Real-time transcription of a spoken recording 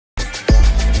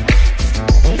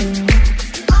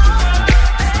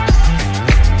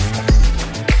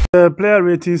The player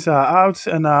ratings are out,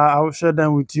 and I'll share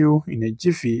them with you in a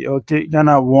jiffy. Okay,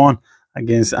 Ghana won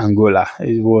against Angola.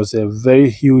 It was a very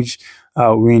huge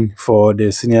win for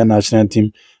the senior national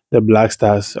team, the Black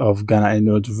Stars of Ghana, and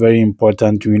it was very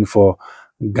important win for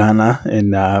Ghana.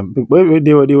 And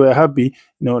they were happy.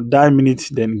 That minute,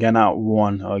 then Ghana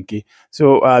won. Okay,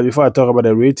 so before I talk about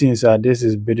the ratings, this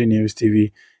is Bedu News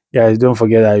TV. Guys, don't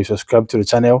forget that you subscribe to the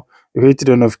channel, you hit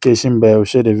the notification bell,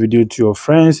 share the video to your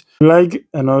friends, like,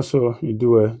 and also you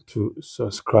do well to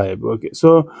subscribe. Okay,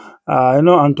 so I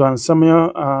know Antoine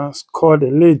Samuel scored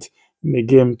late in the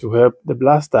game to help the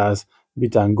Blasters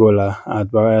beat Angola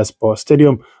at Baraya Sports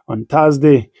Stadium on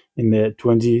Thursday in the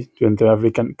 2020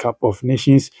 African Cup of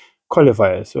Nations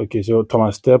qualifiers. Okay, so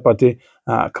Thomas Tepate,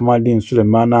 Kamadin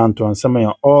Sulemana, Antoine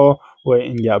Samuel all were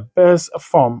in their best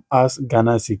form as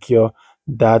Ghana secure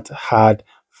that hard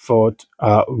fought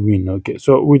win. Okay,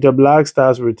 so with the Black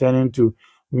Stars returning to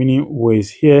winning ways,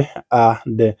 here are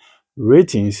the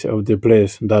ratings of the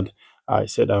players that I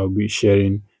said I will be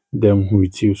sharing them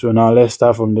with you. So now let's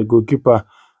start from the goalkeeper,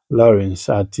 Lawrence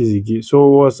Tizigi. So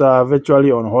was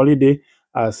virtually on holiday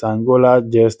as Angola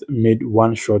just made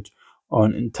one shot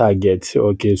on target.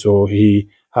 Okay, so he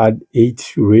had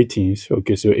 8 ratings.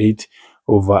 Okay, so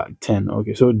 8/10.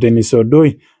 Okay, so Denis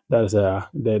Odoi, that's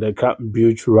the Cap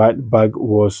Butte right back,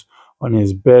 was on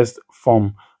his best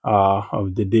form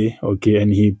of the day. Okay,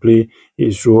 and he played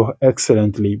his role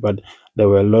excellently, but there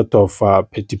were a lot of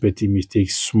petty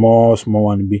mistakes, small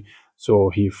one be. So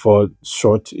he fell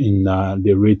short in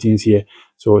the ratings here.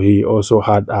 So he also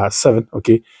had 7.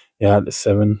 Okay, he had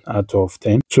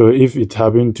 7/10. So if it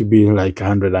happened to be like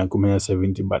 100 and Kumea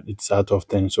 70, but it's out of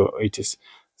 10, so it is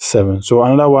 7. So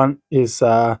another one is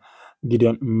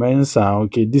Gideon Mensah.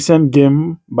 Okay, decent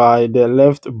game by the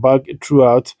left back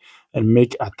throughout and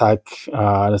make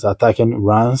there's attacking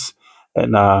runs.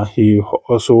 And he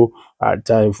also at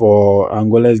time for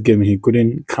Angola's game, he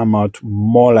couldn't come out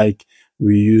more like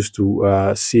we used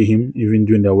to see him even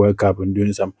during the World Cup and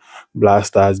doing some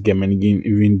Blasters game, and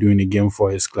even doing the game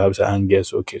for his clubs and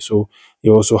guess. Okay, so he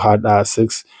also had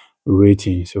 6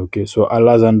 ratings. Okay, so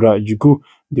Alexandra Juku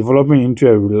developing into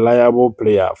a reliable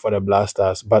player for the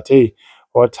Blasters. But hey,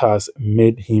 what has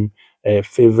made him a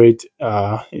favorite,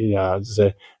 yeah,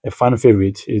 a fan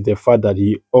favorite, is the fact that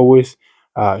he always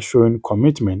showing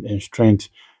commitment and strength,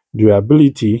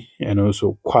 durability, and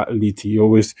also quality. He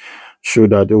always shows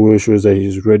that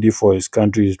he's ready for his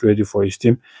country, he's ready for his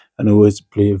team, and always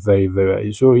play very, very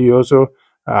well. So he also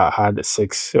had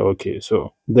 6. Okay,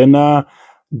 so then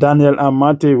Daniel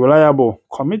Amate, reliable,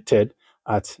 committed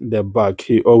at the back.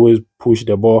 He always push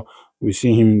the ball. We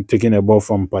see him taking the ball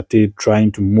from Pate,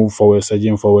 trying to move forward,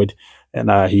 surging forward, and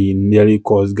he nearly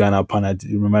caused Ghana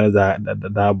penalty. Remember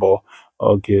that ball.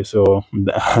 Okay, so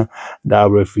that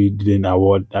referee didn't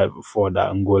award that for the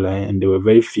Angola, and they were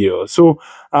very furious. So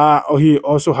he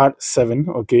also had 7.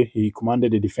 Okay, he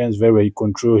commanded the defense very well. He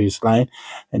controlled his line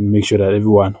and make sure that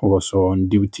everyone was on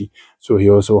duty. So he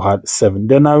also had 7.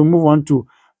 Then I will move on to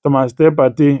Thomas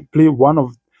Tepate. Play one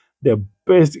of the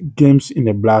best games in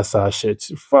the Blaster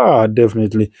shirts. Far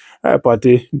definitely.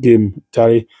 Tepate game,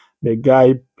 Charlie. The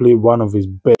guy played one of his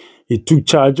best. He took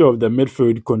charge of the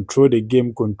midfield, controlled the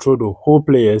game, controlled the whole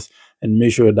players, and made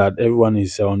sure that everyone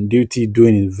is on duty,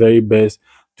 doing his very best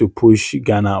to push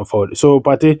Ghana forward. So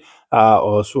Pate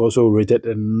was also rated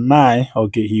a 9.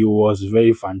 Okay, he was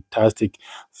very fantastic,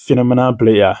 phenomenal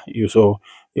player. He also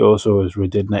was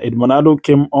rated 9. Edmonado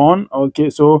came on.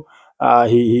 Okay, so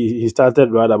he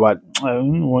started rather, but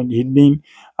when he didn't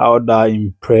out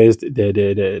impressed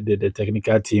the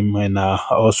technical team, and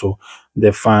also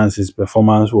the fans. His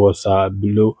performance was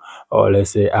below, or let's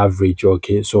say average.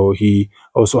 Okay, so he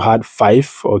also had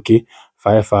 5. Okay,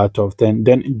 5/10.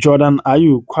 Then Jordan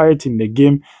Ayew, quiet in the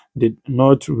game, did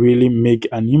not really make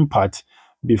an impact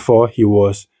before he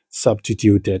was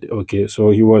substituted. Okay,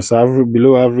 so he was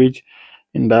below average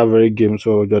in that very game.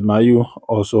 So Jordan Ayew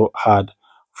also had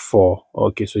 4.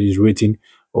 Okay, so his rating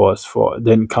was 4.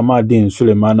 Then Kamadin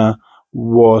Sulemana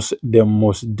was the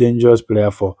most dangerous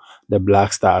player for the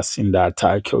Black Stars in the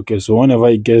attack. Okay, so whenever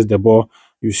he gets the ball,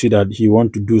 you see that he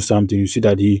want to do something. You see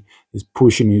that he is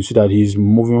pushing. You see that he's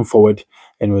moving forward,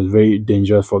 and was very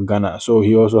dangerous for Ghana. So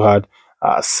he also had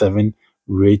 7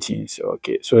 ratings.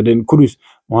 Okay, so then Kudus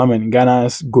Mohammed,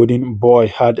 Ghana's golden boy,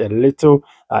 had a little,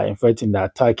 in fact, in the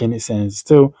attacking sense,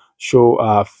 still show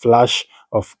a flash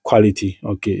of quality.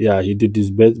 Okay, yeah, he did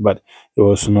his best, but he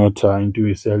was not into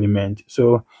his element.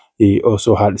 So he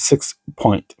also had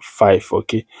 6.5.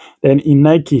 Okay, then in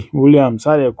Nike, Williams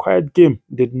had a quiet game,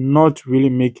 did not really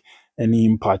make any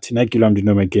impact. Nike Williams did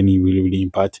not make any really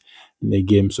impact in the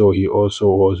game. So he also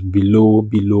was below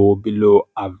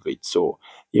average. So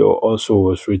he also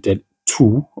was rated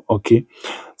 2. Okay.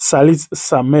 Salis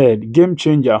Samed, game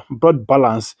changer, brought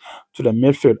balance to the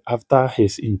midfield after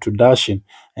his introduction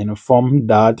and formed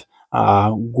that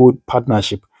good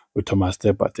partnership with Thomas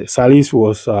Partey. Salis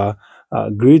was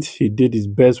great. He did his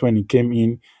best when he came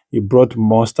in. He brought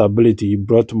more stability. He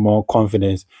brought more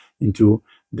confidence into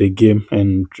the game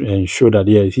and showed that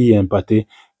yeah, he and Partey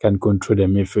can control the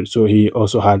midfield. So he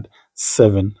also had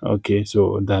 7. Okay,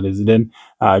 so that is then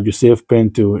Joseph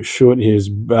Pinto showed his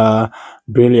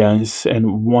brilliance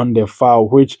and won the foul,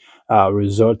 which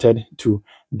resulted to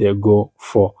the goal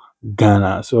for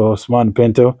Ghana. So Osman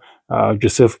Pinto,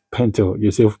 Joseph Pinto.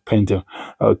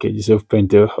 Okay, Joseph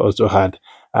Pinto also had,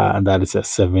 and that is a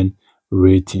 7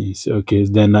 ratings. Okay,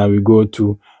 then now we go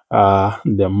to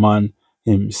the man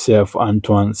himself,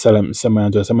 Antoine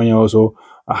Semenyo. Semenyo also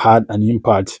had an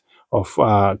impact of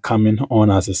coming on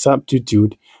as a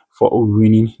substitute for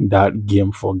winning that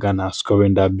game for Ghana,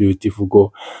 scoring that beautiful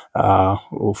goal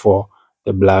for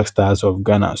the Black Stars of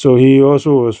Ghana. So he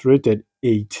also was rated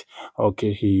 8.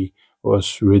 Okay, he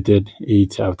was rated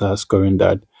 8 after scoring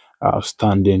that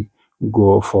outstanding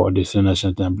goal for the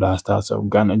National Team Black Stars of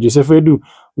Ghana. Joseph Edu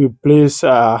replaced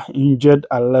injured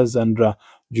Alexandra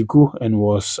Juku and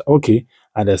was okay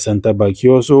at the centre back. He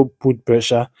also put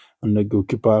pressure on the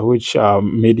goalkeeper, which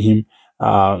made him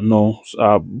no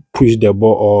push the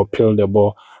ball or peel the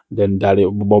ball. Then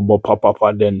Dali Bobo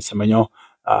Papa. Then Semenyo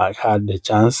had the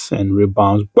chance and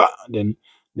rebounds, but then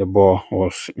the ball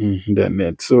was in the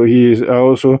net. So he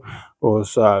also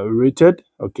was rated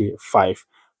 5.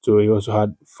 So he also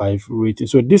had 5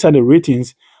 ratings. So these are the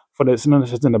ratings for the senior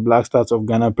national and the Black Stars of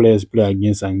Ghana players play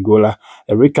against Angola.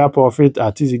 A recap of it: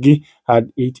 Atizigi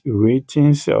had 8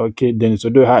 ratings. Okay, then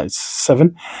Sodo had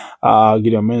 7.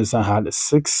 Gideon Mensah had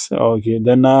 6. Okay,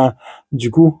 then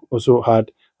Juku also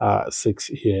had 6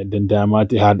 here. Then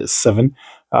Diamati had 7.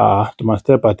 Thomas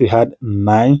Party had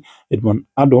 9. Edmond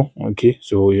Ado, okay,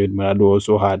 so Edmond Ado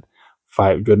also had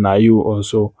 5. Jordan Ayew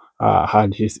also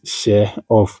had his share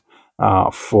of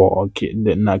 4. Okay,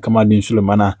 then Kamadin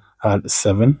Sulemana had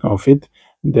 7 of it.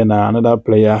 Then another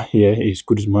player here is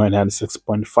Kudus Mohamed had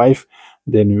 6.5.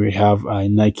 Then we have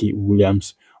Nike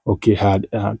Williams, okay, had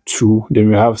 2. Then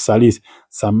we have Salis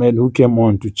Samed, who came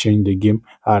on to change the game,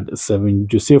 had 7.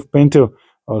 Joseph Pinto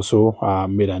also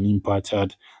made an impact,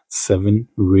 had 7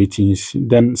 ratings.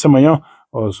 Then Samayo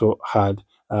also had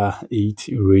 8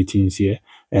 ratings here.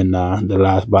 And the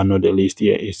last but not the least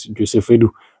here is Joseph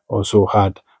Edu, also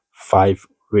had 5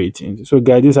 ratings. So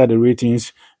guys, these are the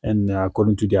ratings and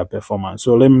according to their performance.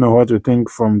 So let me know what you think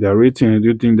from their rating. Do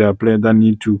you think they are players that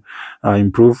need to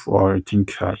improve, or you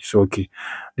think it's okay?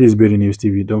 This is Berry News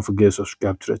TV. Don't forget to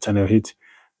subscribe to the channel, hit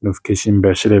notification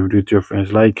bell, share the video to your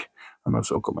friends, like, and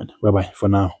also comment. Bye bye for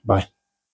now. Bye.